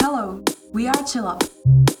We are ChillUp.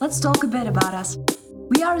 Let's talk a bit about us.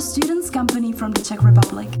 We are a students company from the Czech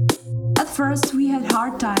Republic. At first, we had a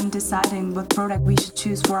hard time deciding what product we should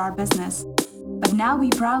choose for our business. But now we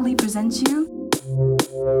proudly present you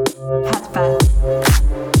Headpad.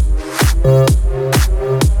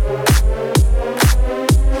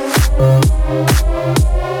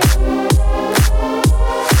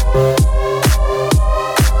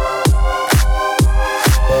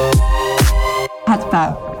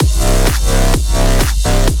 Headpad.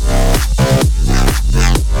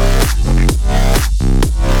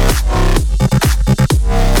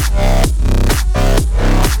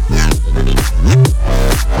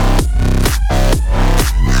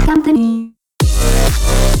 Company.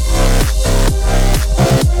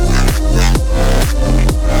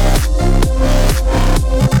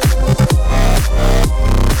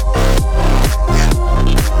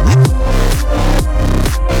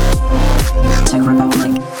 Czech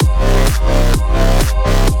Republic.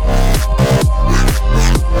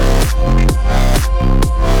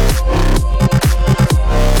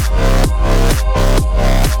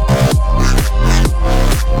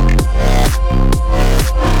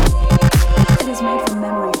 It is made from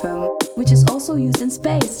memory foam, which is also used in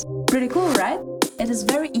space. Pretty cool, right? It is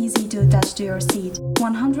very easy to attach to your seat,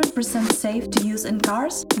 100% safe to use in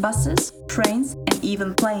cars, buses, trains, and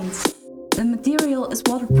even planes. The material is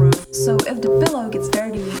waterproof, so if the pillow gets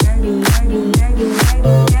dirty,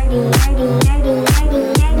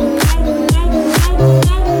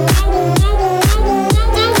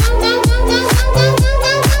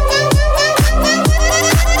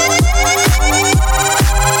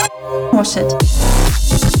 wash it.